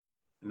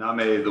Now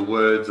may the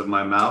words of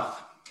my mouth,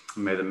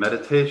 may the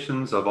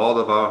meditations of all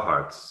of our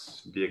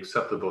hearts be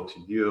acceptable to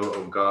you,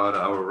 O God,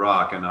 our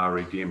rock and our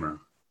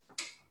Redeemer.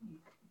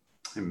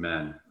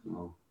 Amen.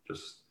 Well,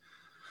 just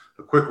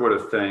a quick word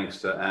of thanks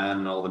to Anne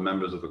and all the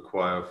members of the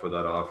choir for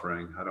that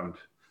offering.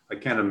 I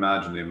can't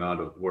imagine the amount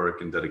of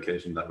work and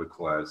dedication that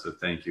requires, so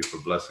thank you for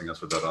blessing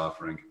us with that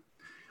offering.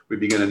 We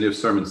begin a new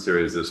sermon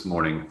series this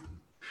morning.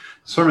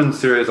 Sermon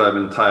series I've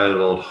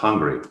entitled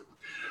Hungry.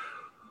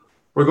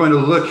 We're going to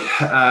look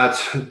at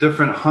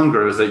different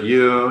hungers that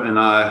you and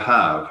I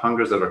have,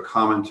 hungers that are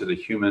common to the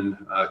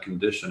human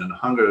condition, and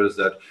hungers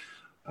that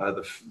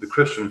the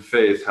Christian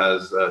faith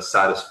has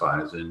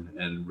satisfies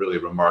in really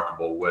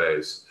remarkable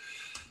ways.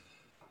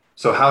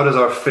 So how does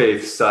our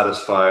faith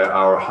satisfy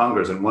our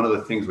hungers? And one of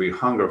the things we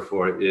hunger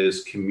for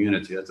is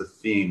community. That's a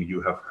theme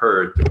you have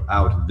heard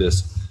throughout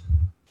this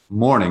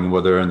morning,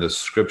 whether in the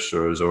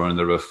scriptures or in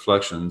the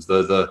reflections,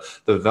 the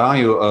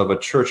value of a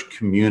church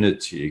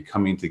community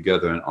coming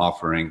together and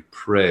offering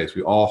praise.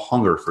 We all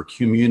hunger for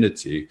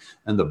community,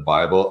 and the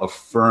Bible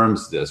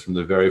affirms this from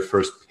the very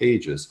first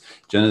pages.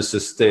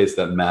 Genesis states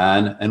that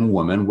man and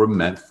woman were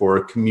meant for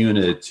a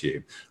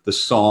community. The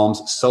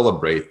Psalms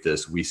celebrate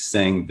this. We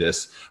sang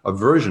this, a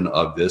version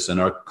of this in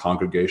our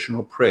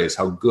congregational praise,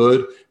 how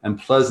good and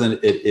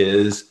pleasant it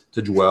is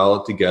to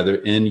dwell together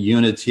in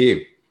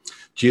unity.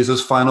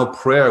 Jesus' final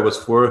prayer was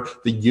for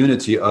the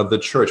unity of the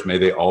church. May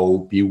they all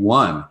be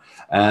one.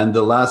 And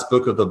the last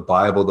book of the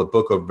Bible, the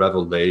book of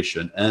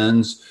Revelation,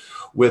 ends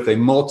with a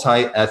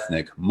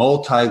multi-ethnic,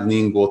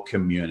 multilingual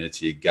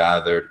community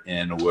gathered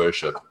in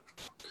worship.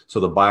 So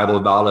the Bible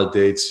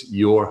validates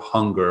your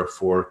hunger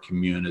for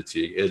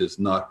community. It is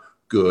not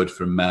good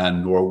for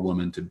man nor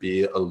woman to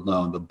be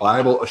alone. The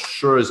Bible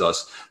assures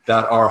us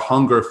that our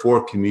hunger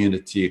for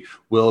community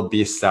will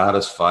be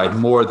satisfied,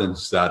 more than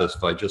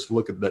satisfied. Just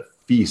look at that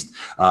feast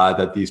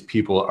that these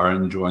people are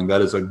enjoying.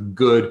 That is a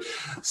good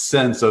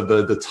sense of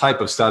the type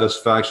of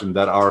satisfaction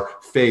that our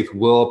faith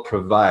will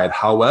provide.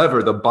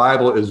 However, the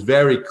Bible is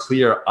very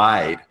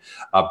clear-eyed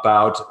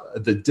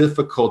about the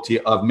difficulty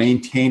of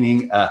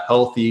maintaining a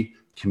healthy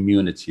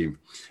community.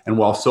 And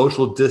while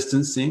social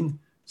distancing,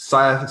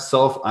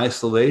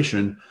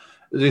 self-isolation,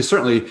 they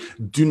certainly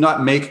do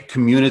not make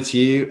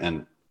community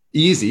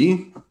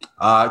easy.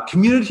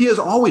 Community is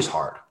always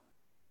hard.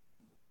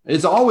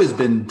 It's always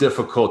been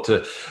difficult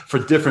for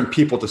different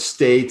people to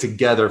stay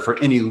together for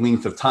any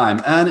length of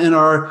time. And in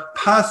our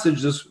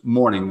passage this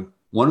morning,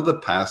 one of the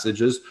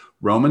passages,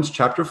 Romans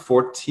chapter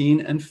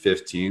 14 and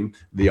 15,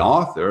 the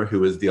author,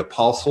 who is the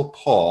Apostle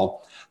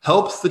Paul,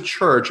 helps the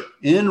church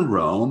in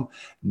Rome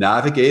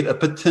navigate a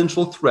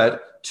potential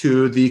threat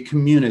to the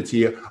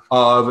community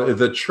of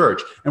the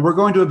church. And we're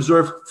going to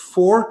observe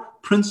four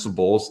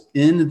principles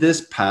in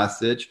this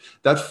passage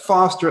that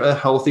foster a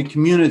healthy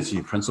community.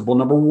 Principle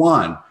number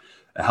one,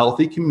 a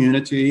healthy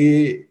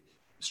community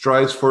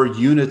strives for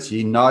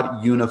unity,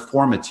 not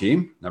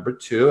uniformity. Number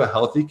two, a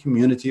healthy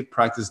community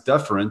practices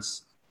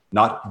deference,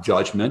 not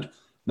judgment.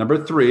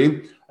 Number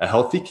three, a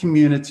healthy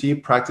community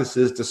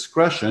practices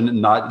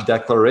discretion, not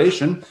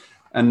declaration.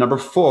 And number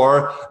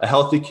four, a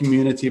healthy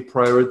community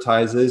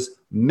prioritizes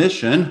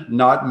mission,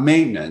 not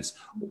maintenance.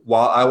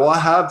 While I will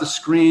have the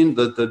screen,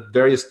 the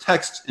various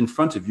texts in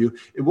front of you,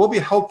 it will be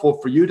helpful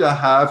for you to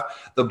have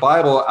the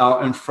Bible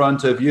out in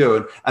front of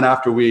you. And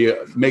after we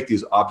make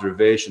these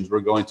observations, we're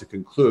going to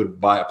conclude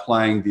by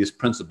applying these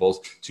principles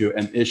to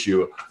an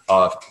issue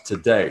of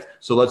today.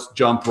 So let's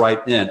jump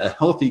right in. A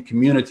healthy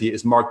community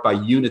is marked by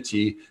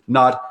unity,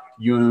 not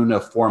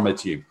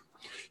uniformity.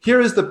 Here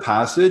is the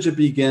passage.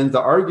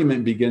 The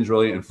argument begins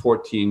really in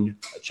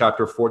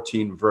chapter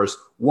 14, verse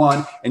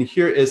 1. And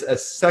here is a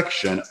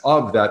section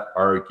of that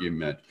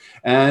argument.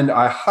 And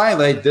I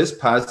highlight this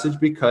passage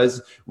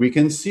because we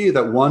can see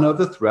that one of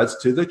the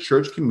threats to the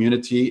church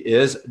community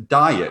is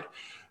diet.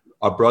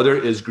 A brother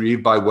is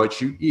grieved by what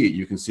you eat.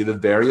 You can see the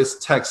various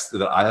texts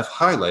that I have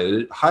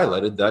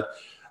highlighted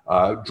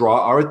that draw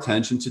our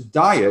attention to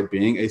diet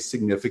being a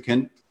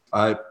significant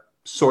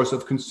source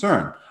of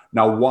concern.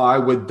 Now, why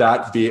would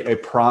that be a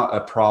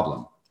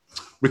problem?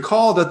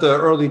 Recall that the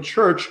early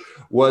church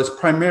was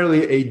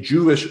primarily a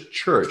Jewish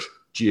church.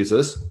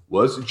 Jesus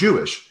was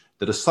Jewish.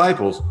 The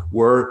disciples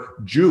were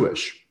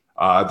Jewish.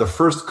 The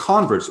first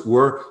converts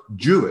were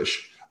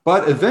Jewish.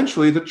 But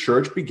eventually the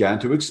church began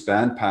to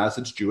expand past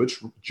its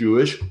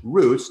Jewish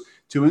roots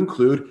to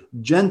include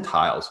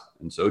Gentiles.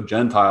 And so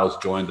Gentiles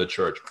joined the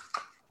church.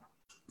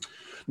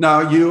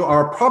 Now, you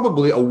are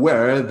probably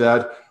aware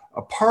that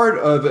a part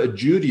of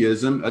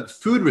Judaism,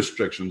 food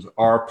restrictions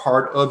are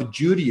part of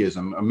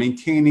Judaism,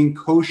 maintaining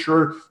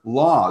kosher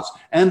laws.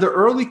 And the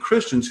early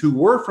Christians who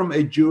were from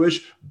a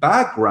Jewish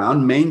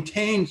background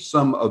maintained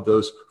some of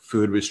those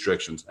food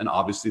restrictions. And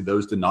obviously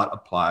those did not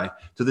apply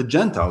to the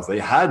Gentiles. They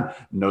had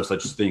no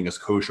such thing as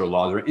kosher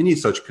laws or any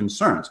such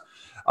concerns.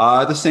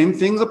 The same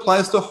thing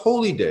applies to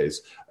holy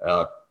days.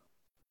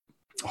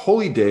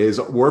 holy days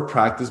were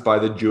practiced by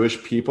the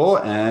Jewish people,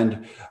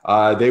 and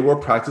they were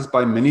practiced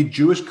by many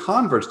Jewish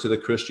converts to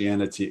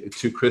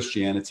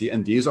Christianity,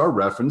 and these are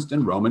referenced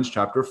in Romans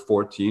chapter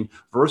 14,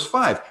 verse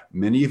 5.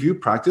 Many of you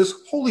practice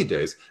holy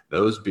days,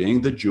 those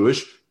being the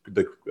Jewish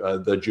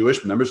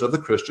members of the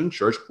Christian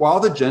church, while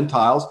the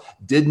Gentiles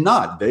did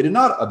not. They did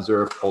not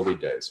observe holy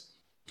days.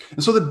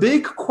 And so the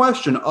big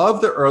question of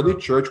the early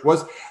church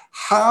was,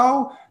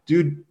 how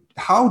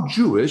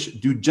Jewish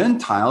do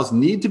Gentiles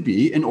need to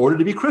be in order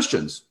to be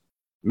Christians?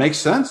 Makes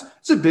sense?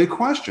 It's a big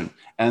question.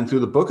 And through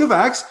the book of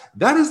Acts,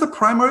 that is the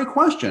primary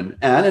question.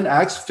 And in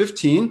Acts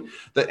 15,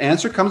 the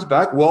answer comes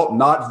back, well,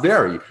 not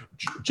very.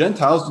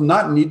 Gentiles do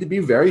not need to be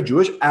very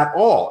Jewish at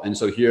all. And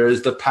so here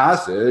is the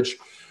passage,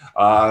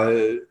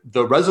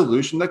 the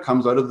resolution that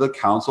comes out of the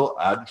council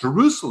at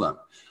Jerusalem.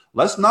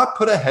 Let's not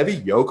put a heavy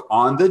yoke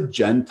on the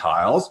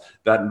Gentiles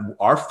that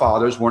our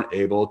fathers weren't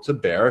able to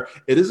bear.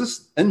 It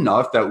is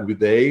enough that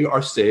they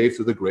are saved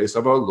through the grace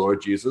of our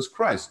Lord Jesus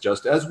Christ,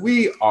 just as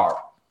we are.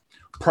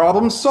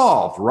 Problem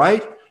solved,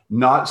 right?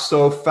 Not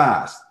so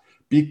fast.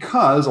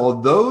 Because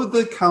although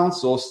the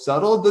council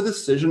settled the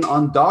decision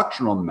on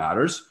doctrinal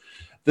matters,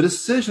 the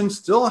decision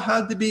still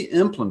had to be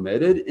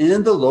implemented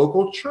in the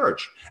local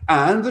church.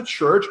 And the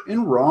church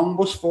in Rome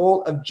was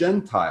full of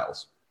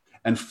Gentiles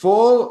and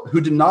full who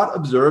did not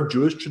observe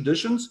Jewish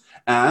traditions.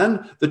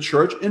 And the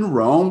church in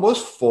Rome was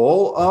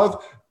full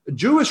of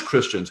Jewish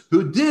Christians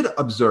who did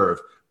observe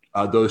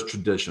those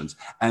traditions.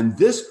 And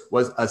this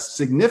was a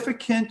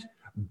significant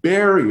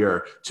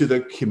barrier to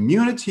the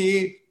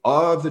community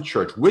of the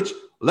church, which,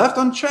 left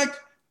unchecked,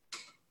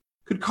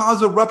 could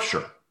cause a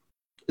rupture.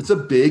 It's a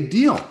big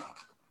deal.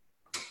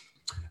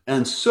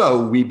 And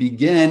so we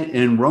begin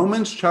in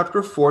Romans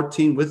chapter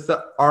 14 with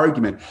the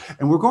argument.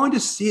 And we're going to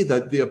see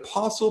that the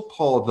Apostle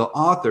Paul, the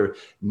author,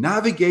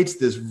 navigates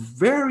this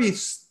very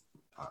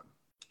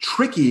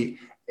tricky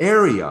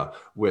area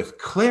with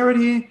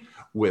clarity,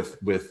 with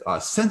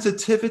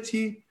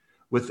sensitivity,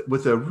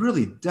 with a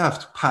really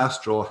deft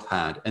pastoral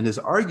hand. And his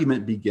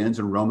argument begins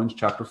in Romans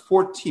chapter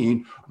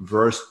 14,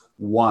 verse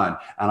 1.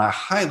 And I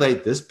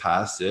highlight this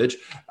passage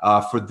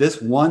for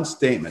this one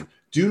statement: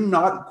 do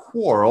not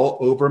quarrel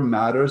over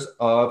matters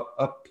of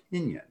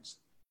opinions.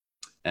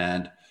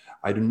 And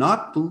I do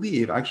not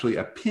believe, actually,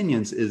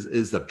 opinions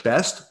is the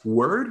best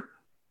word,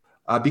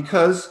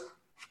 because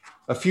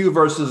a few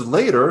verses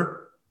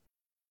later,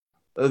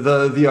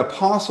 the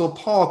Apostle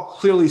Paul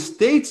clearly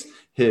states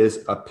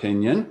his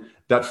opinion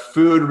that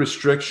food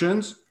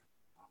restrictions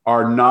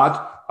are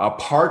not a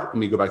part, let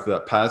me go back to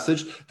that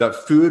passage, that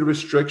food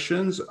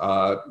restrictions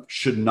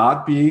should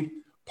not be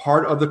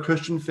part of the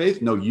Christian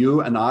faith. No,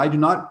 you and I do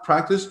not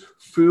practice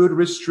food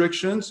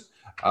restrictions.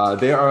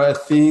 They are a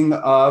thing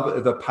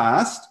of the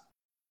past.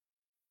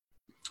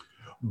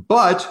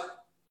 But,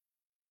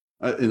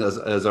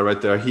 as I write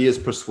there, he is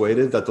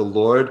persuaded that the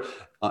Lord,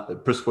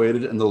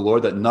 persuaded in the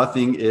Lord that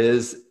nothing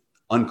is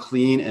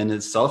unclean in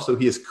itself. So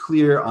he is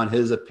clear on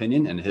his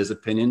opinion, and his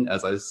opinion,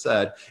 as I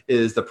said,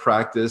 is the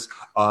practice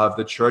of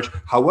the church.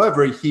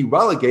 However, he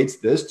relegates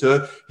this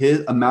to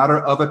a matter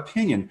of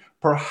opinion.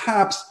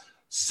 Perhaps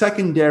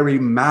secondary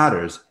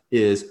matters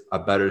is a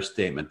better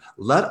statement.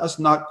 Let us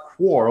not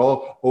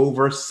quarrel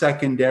over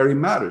secondary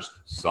matters.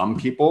 Some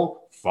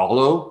people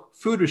follow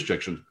food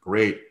restrictions.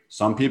 Great.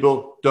 Some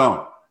people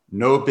don't.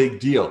 No big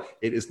deal.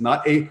 It is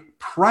not a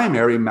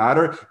primary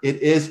matter.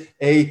 It is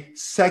a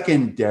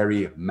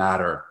secondary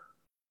matter.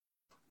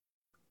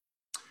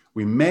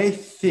 We may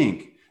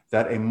think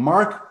that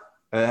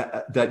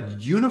that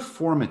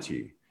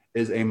uniformity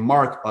is a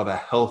mark of a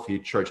healthy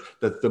church,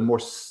 that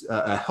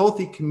a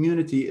healthy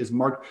community is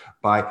marked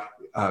by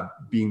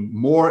being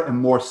more and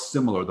more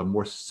similar. The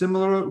more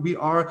similar we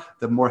are,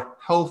 the more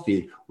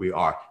healthy we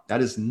are.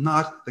 That is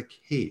not the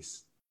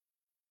case.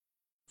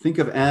 Think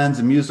of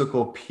Anne's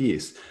musical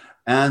piece.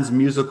 Anne's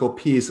musical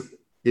piece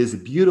is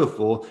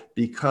beautiful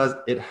because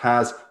it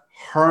has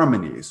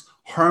harmonies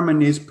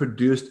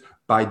produced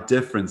by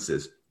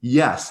differences.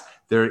 Yes,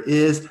 there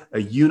is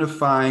a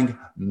unifying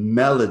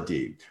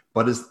melody,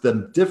 but it's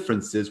the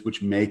differences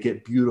which make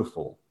it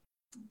beautiful.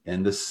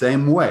 In the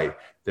same way,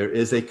 there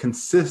is a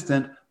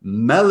consistent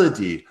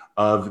melody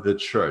of the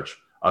church,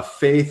 a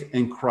faith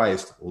in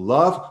Christ,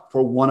 love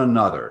for one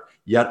another.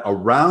 Yet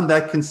around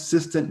that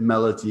consistent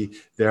melody,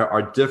 there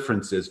are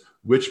differences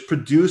which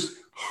produce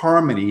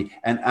harmony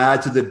and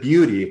add to the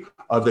beauty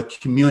of the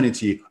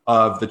community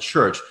of the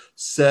church.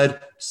 Said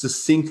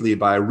succinctly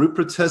by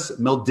Rupertus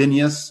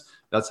Meldenius,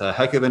 that's a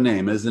heck of a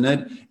name, isn't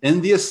it?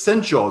 In the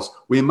essentials,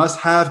 we must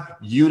have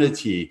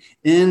unity.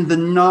 In the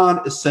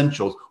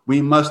non-essentials,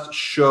 we must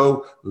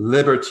show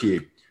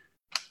liberty.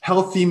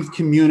 Healthy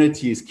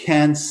communities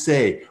can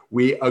say,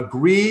 we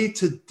agree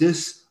to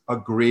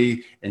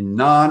disagree in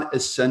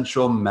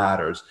non-essential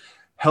matters.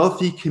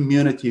 Healthy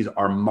communities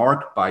are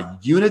marked by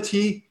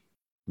unity,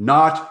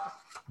 not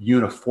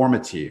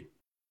uniformity.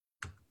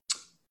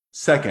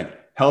 Second,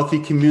 healthy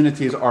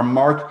communities are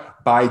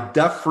marked by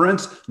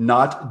deference,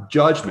 not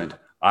judgment.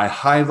 I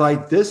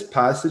highlight this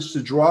passage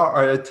to draw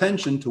our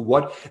attention to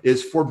what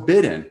is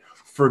forbidden.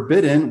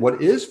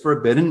 What is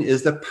forbidden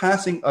is the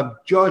passing of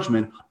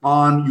judgment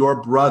on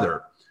your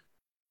brother.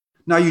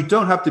 Now, you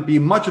don't have to be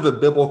much of a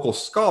biblical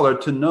scholar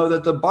to know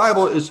that the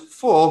Bible is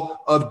full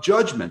of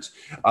judgments.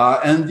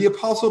 And the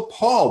Apostle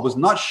Paul was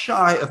not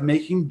shy of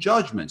making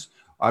judgments.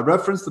 I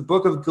referenced the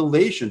book of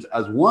Galatians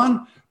as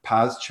one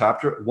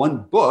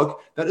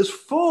book that is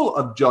full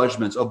of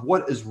judgments of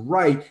what is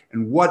right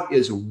and what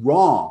is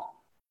wrong.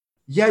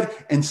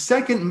 Yet,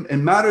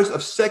 in matters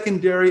of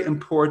secondary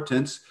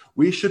importance,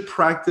 we should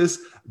practice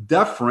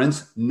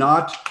deference,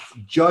 not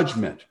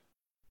judgment.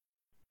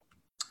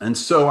 And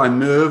so I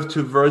move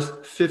to verse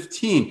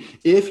 15.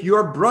 If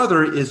your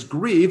brother is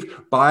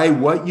grieved by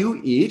what you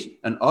eat,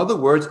 in other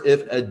words,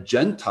 if a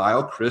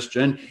Gentile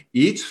Christian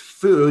eats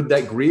food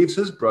that grieves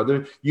his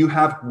brother, you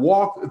have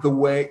walked the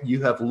way,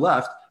 you have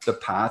left the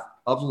path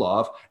of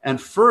love, and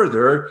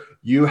further,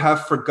 you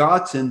have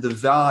forgotten the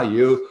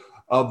value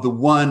of the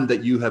one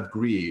that you have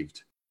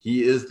grieved.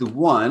 He is the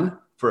one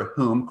for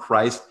whom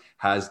Christ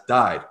has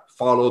died.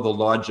 Follow the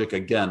logic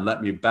again.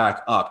 Let me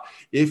back up.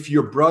 If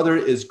your brother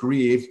is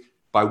grieved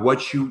by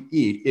what you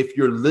eat, if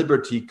your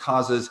liberty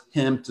causes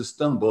him to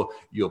stumble,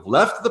 you have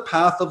left the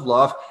path of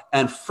love,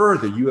 and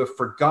further, you have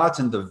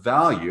forgotten the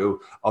value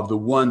of the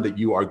one that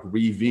you are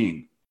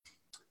grieving.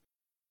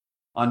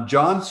 On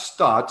John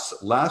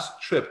Stott's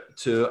last trip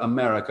to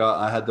America,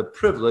 I had the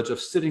privilege of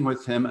sitting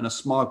with him in a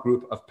small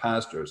group of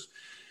pastors.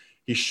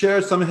 He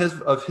shared some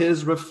of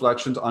his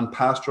reflections on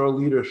pastoral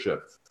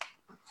leadership.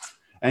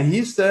 And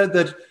he said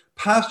that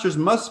pastors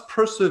must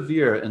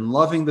persevere in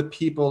loving the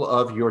people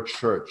of your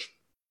church.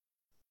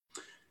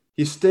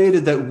 He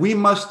stated that we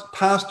must,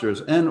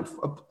 pastors, and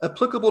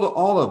applicable to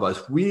all of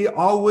us, we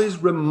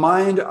always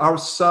remind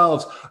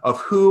ourselves of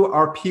who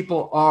our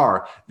people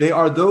are. They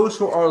are those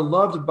who are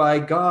loved by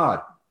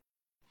God.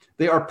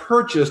 They are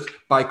purchased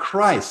by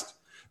Christ.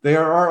 They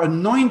are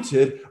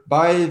anointed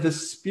by the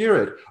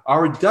Spirit.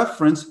 Our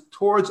deference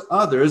towards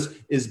others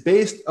is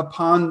based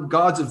upon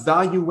God's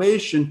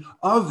evaluation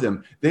of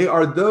them. They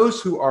are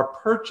those who are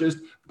purchased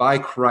by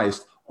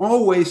Christ.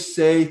 Always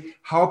say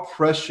how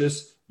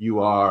precious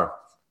you are.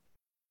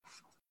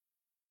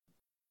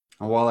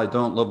 And while I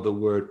don't love the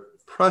word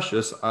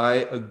precious, I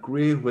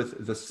agree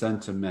with the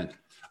sentiment.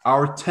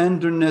 Our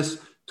tenderness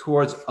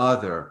towards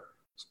others,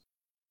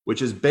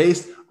 which is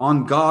based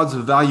on God's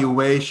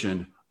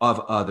evaluation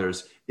of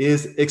others,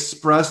 is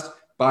expressed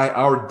by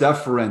our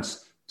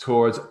deference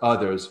towards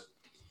others.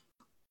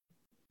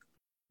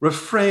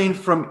 Refrain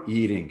from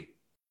eating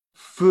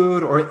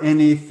food or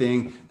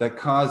anything that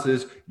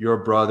causes your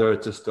brother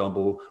to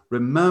stumble.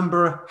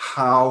 Remember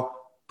how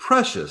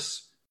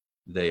precious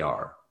they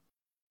are.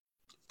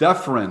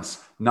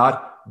 Deference,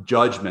 not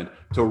judgment.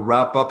 To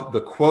wrap up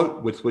the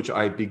quote with which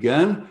I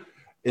begin,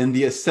 in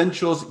the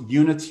essentials,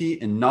 unity,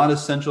 in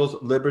non-essentials,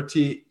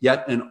 liberty,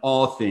 yet in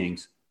all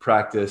things,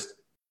 practice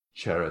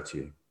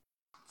charity.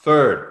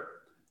 Third,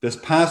 this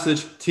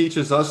passage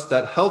teaches us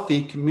that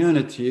healthy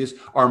communities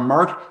are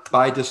marked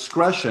by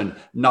discretion,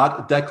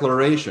 not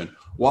declaration.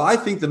 Well, I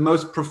think the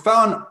most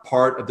profound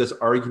part of this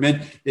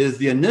argument is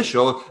the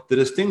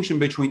distinction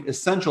between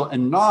essential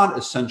and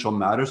non-essential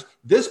matters.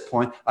 This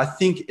point, I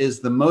think, is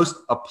the most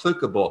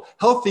applicable.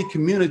 Healthy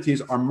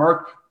communities are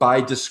marked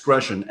by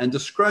discretion, and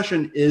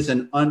discretion is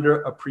an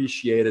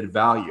underappreciated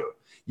value.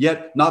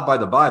 Yet not by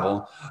the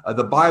Bible.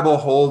 The Bible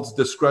holds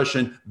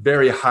discretion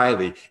very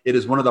highly. It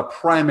is one of the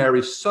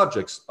primary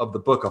subjects of the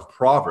book of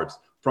Proverbs.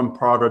 From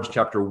Proverbs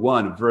chapter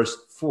 1,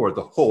 verse 4,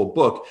 the whole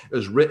book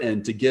is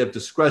written to give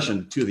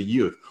discretion to the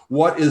youth.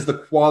 What is the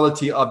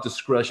quality of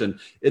discretion?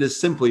 It is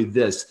simply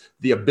this: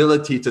 the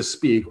ability to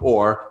speak,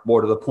 or more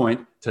to the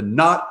point, to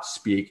not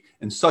speak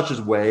in such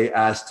a way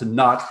as to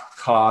not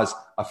cause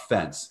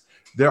offense.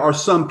 There are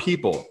some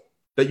people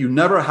that you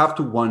never have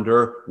to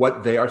wonder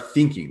what they are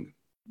thinking.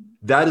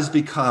 That is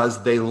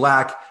because they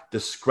lack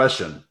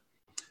discretion.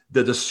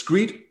 The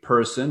discreet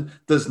person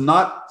does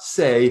not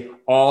say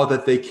all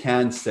that they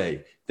can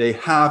say. They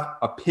have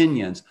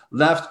opinions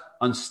left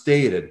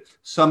unstated,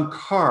 some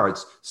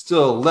cards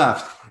still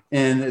left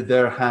in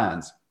their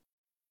hands.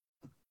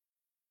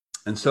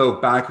 And so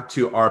back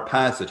to our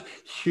passage.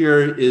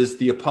 Here is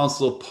the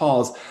Apostle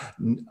Paul's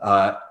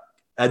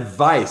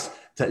advice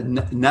to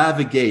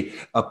navigate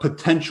a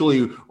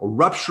potentially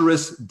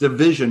rupturous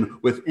division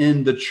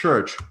within the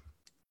church.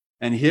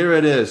 And here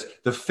it is: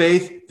 the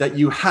faith that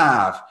you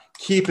have,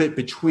 keep it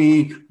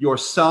between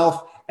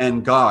yourself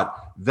and God.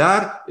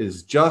 That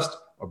is just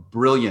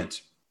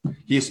brilliant.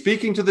 He is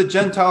speaking to the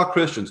Gentile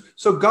Christians.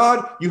 So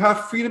God, you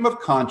have freedom of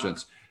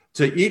conscience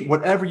to eat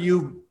whatever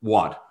you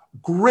want.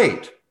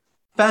 Great.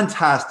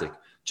 Fantastic.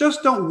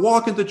 Just don't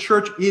walk into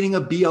church eating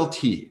a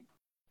BLT.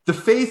 The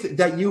faith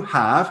that you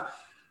have,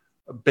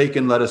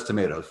 bacon, lettuce,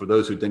 tomatoes, for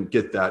those who didn't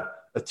get that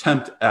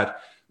attempt at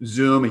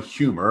Zoom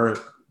humor,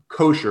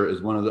 kosher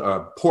is one of the,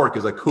 pork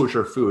is a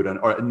kosher food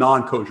or a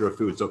non-kosher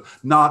food, so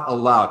not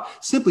allowed.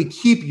 Simply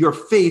keep your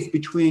faith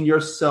between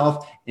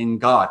yourself and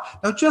God.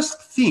 Now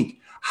just think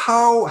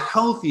how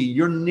healthy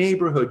your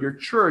neighborhood, your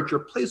church, your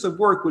place of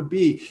work would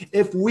be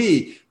if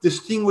we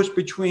distinguish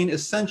between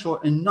essential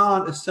and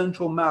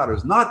non-essential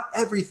matters. Not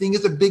everything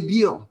is a big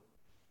deal.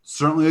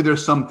 Certainly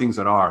there's some things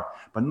that are,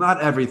 but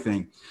not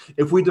everything.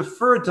 If we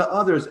defer to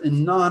others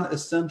in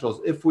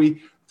non-essentials, if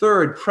we,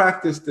 third,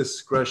 practice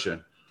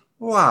discretion.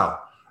 Wow.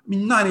 I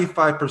mean,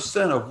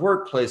 95% of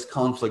workplace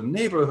conflict,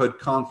 neighborhood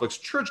conflicts,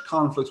 church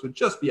conflicts would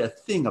just be a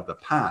thing of the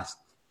past.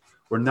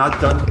 We're not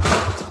done.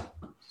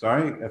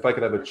 Sorry, if I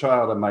could have a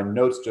child, and my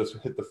notes just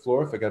hit the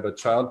floor. If I could have a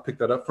child, pick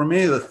that up for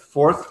me. The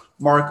fourth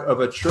mark of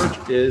a church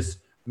is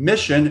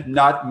mission,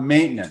 not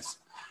maintenance.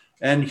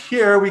 And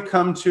here we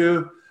come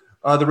to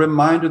the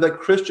reminder that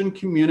Christian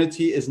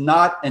community is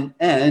not an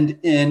end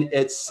in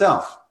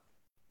itself.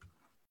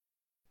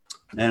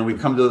 And we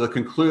come to the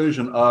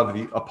conclusion of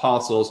the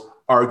apostles'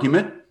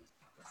 argument.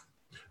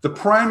 The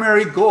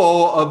primary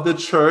goal of the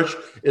church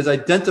is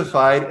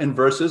identified in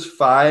verses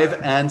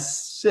 5 and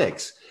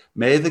 6.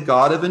 May the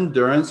God of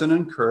endurance and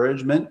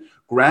encouragement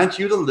grant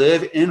you to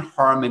live in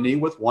harmony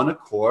with one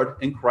accord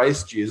in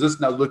Christ Jesus.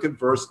 Now look at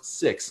verse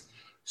 6.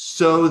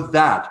 So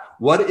that,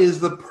 what is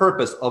the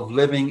purpose of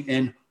living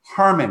in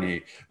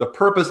harmony? The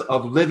purpose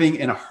of living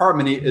in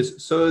harmony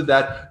is so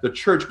that the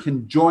church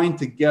can join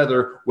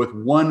together with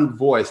one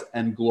voice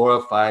and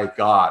glorify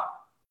God.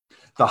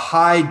 The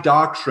high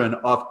doctrine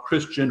of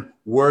Christian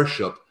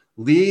worship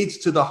leads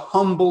to the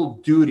humble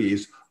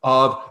duties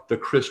of the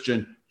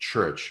Christian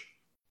church.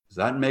 Does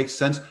that make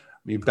sense? Let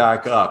me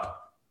back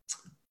up.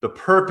 The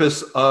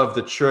purpose of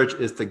the church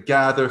is to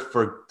gather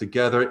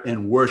together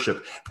in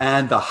worship,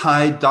 and the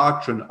high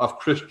doctrine of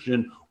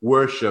Christian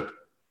worship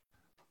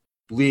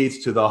leads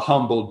to the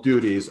humble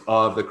duties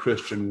of the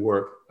Christian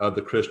work of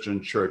the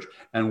Christian church.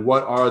 And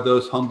what are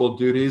those humble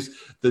duties?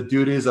 The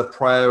duties of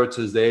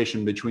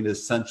prioritization between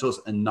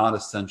essentials and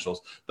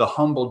non-essentials, the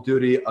humble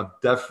duty of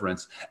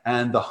deference,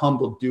 and the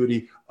humble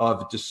duty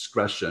of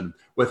discretion.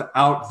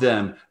 Without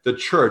them, the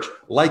church,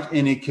 like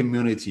any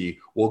community,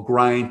 will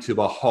grind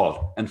to a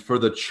halt. And for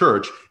the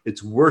church,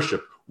 its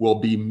worship will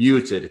be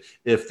muted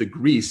if the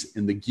grease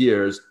in the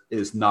gears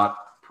is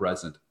not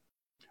present.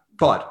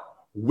 But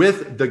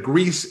with the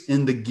grease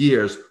in the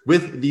gears,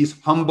 with these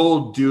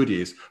humble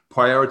duties,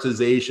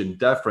 prioritization,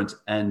 deference,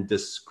 and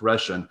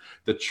discretion,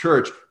 the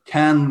church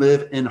can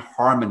live in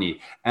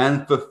harmony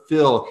and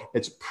fulfill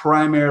its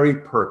primary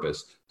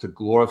purpose to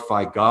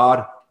glorify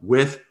God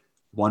with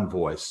one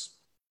voice.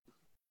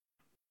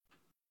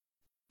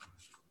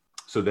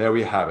 So there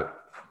we have it.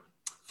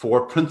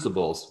 4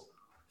 principles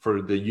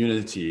for the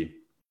unity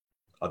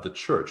of the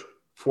church.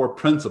 4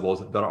 principles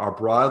that are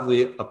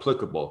broadly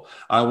applicable.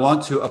 I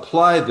want to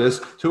apply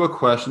this to a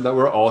question that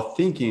we're all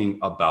thinking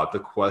about, the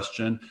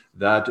question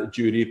that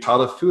Judy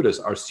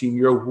Palafudis, our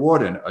senior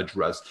warden,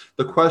 addressed.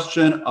 The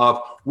question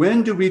of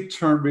when do we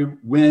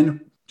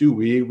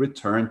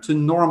return to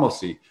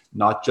normalcy,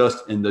 not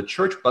just in the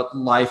church, but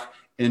life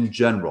in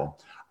general.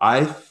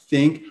 I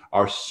think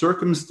our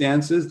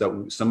circumstances,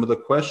 that some of the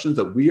questions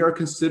that we are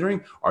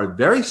considering are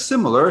very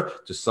similar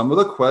to some of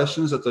the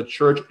questions that the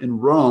church in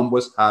Rome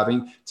was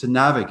having to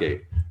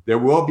navigate. There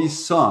will be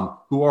some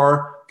who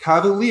are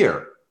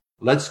cavalier.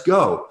 Let's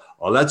go.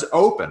 Let's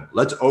open.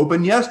 Let's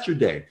open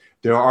yesterday.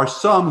 There are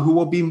some who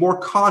will be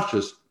more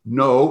cautious.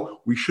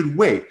 No, we should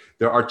wait.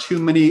 There are too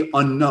many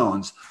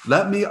unknowns.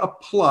 Let me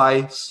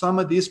apply some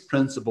of these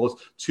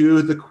principles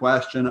to the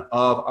question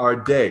of our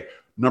day.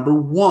 Number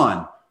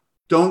 1,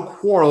 don't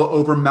quarrel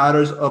over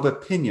matters of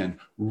opinion.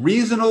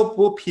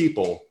 Reasonable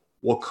people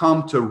will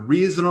come to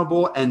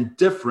reasonable and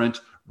different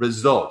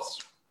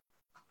results.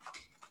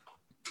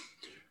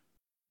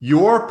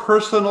 Your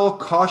personal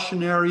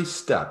cautionary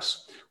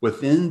steps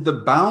within the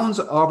bounds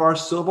of our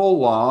civil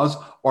laws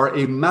are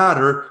a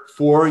matter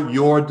for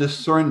your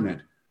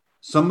discernment.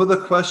 Some of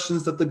the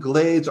questions that the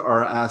Glades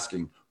are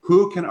asking: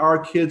 who can our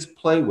kids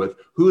play with?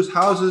 Whose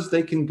houses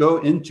they can go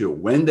into,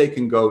 when they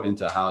can go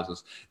into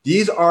houses.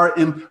 These are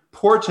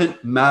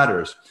important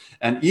matters.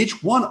 And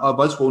each one of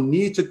us will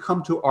need to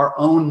come to our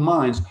own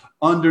minds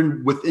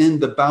within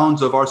the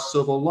bounds of our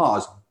civil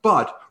laws.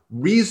 But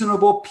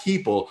reasonable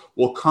people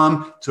will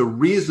come to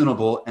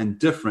reasonable and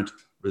different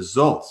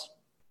results.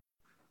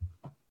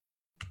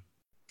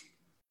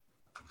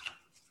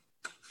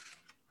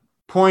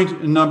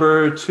 Point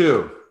number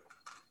 2.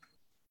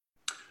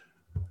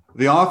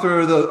 The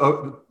author,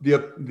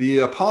 the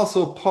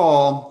Apostle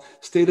Paul,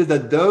 stated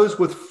that those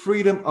with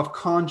freedom of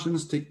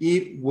conscience to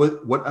eat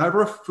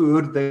whatever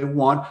food they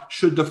want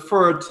should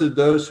defer to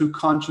those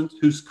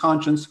whose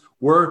conscience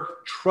were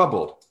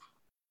troubled.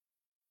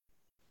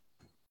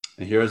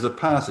 And here's the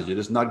passage. It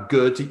is not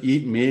good to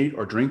eat meat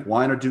or drink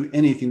wine or do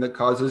anything that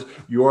causes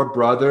your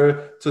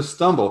brother to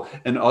stumble.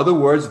 In other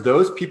words,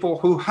 those people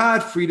who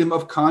had freedom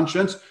of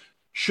conscience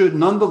should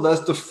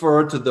nonetheless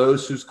defer to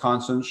those whose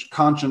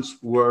conscience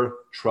were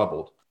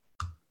troubled.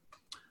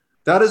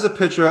 That is a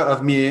picture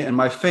of me and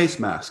my face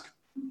mask.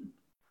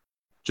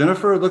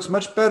 Jennifer looks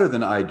much better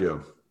than I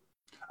do.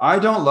 I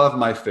don't love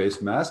my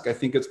face mask. I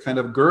think it's kind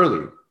of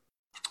girly.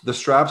 The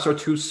straps are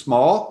too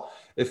small.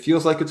 It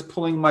feels like it's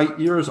pulling my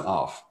ears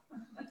off.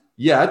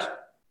 Yet,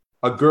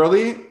 a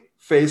girly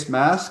face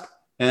mask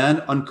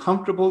and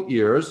uncomfortable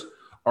ears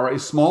are a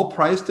small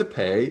price to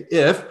pay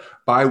if,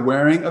 by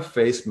wearing a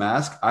face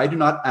mask, I do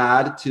not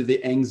add to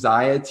the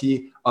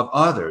anxiety of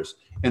others.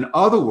 In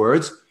other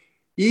words,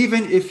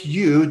 even if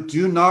you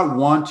do not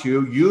want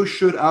to, you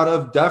should, out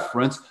of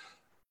deference,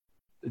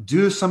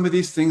 do some of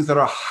these things that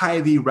are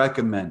highly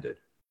recommended,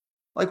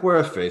 like wear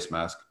a face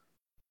mask,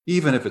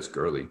 even if it's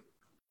girly.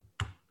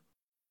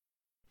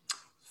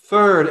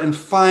 Third and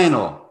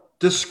final,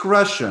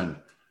 discretion.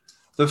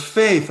 The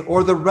faith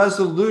or the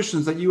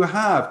resolutions that you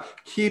have,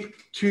 keep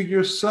to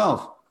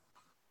yourself.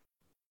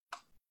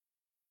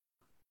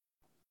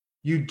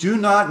 You do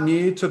not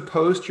need to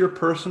post your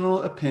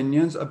personal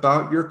opinions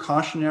about your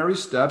cautionary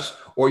steps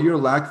or your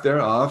lack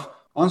thereof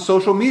on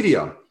social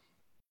media.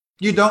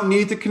 You don't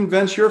need to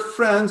convince your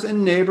friends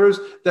and neighbors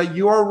that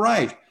you are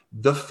right.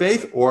 The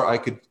faith, or I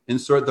could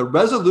insert the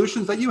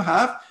resolutions that you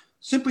have,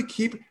 simply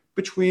keep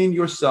between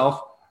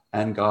yourself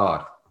and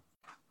God.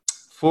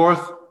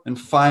 Fourth and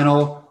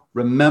final,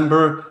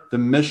 remember the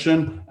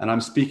mission, and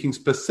I'm speaking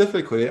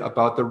specifically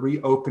about the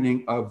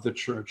reopening of the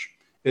church.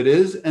 It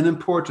is an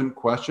important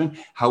question.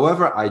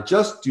 However, I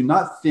just do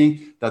not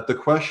think that the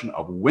question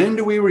of when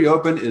do we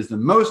reopen is the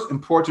most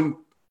important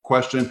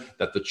question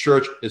that the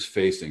church is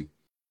facing.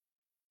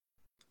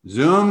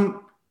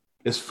 Zoom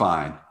is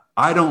fine.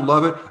 I don't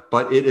love it,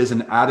 but it is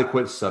an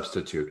adequate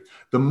substitute.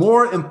 The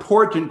more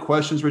important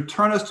questions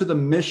return us to the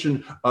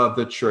mission of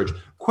the church.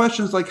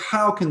 Questions like,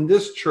 how can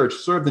this church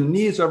serve the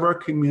needs of our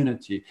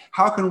community?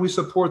 How can we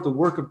support the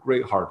work of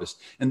Great Harvest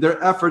and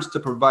their efforts to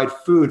provide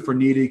food for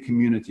needy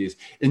communities?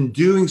 In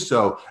doing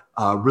so,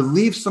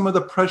 relieve some of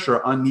the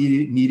pressure on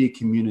needy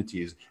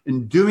communities.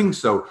 In doing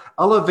so,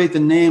 elevate the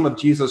name of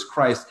Jesus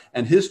Christ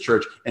and his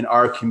church in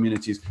our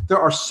communities. There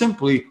are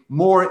simply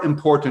more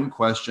important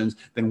questions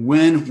than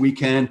when we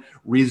can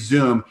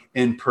resume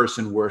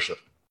in-person worship.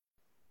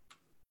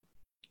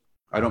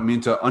 I don't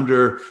mean to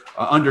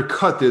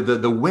undercut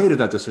the weight of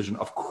that decision.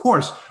 Of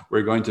course,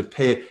 we're going to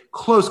pay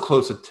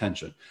close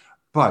attention.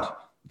 But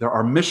there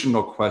are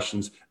missional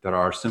questions that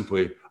are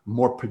simply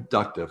more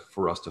productive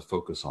for us to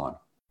focus on.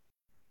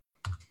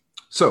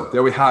 So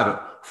there we have it.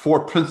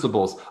 4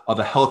 principles of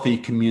a healthy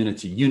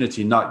community: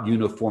 unity, not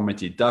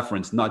uniformity;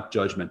 deference, not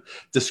judgment;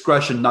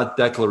 discretion, not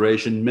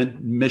declaration;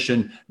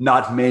 mission,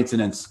 not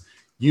maintenance;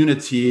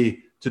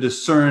 unity, to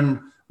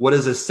discern what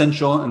is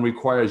essential and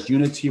requires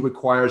unity,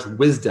 requires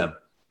wisdom;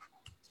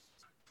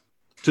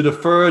 to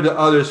defer to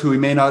others who we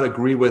may not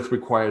agree with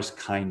requires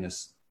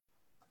kindness;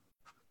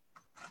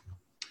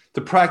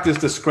 to practice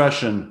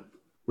discretion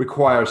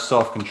requires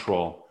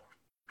self-control;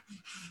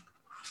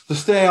 to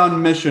stay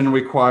on mission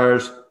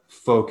requires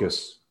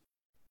focus.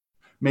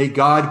 May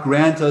God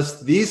grant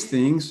us these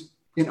things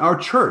in our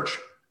church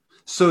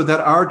so that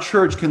our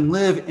church can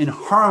live in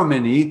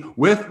harmony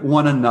with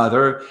one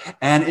another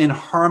and in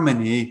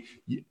harmony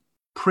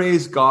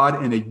praise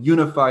God in a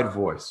unified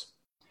voice.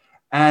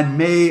 And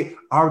may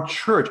our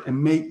church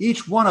and may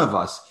each one of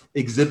us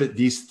exhibit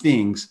these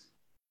things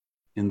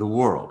in the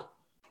world.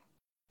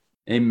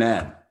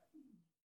 Amen.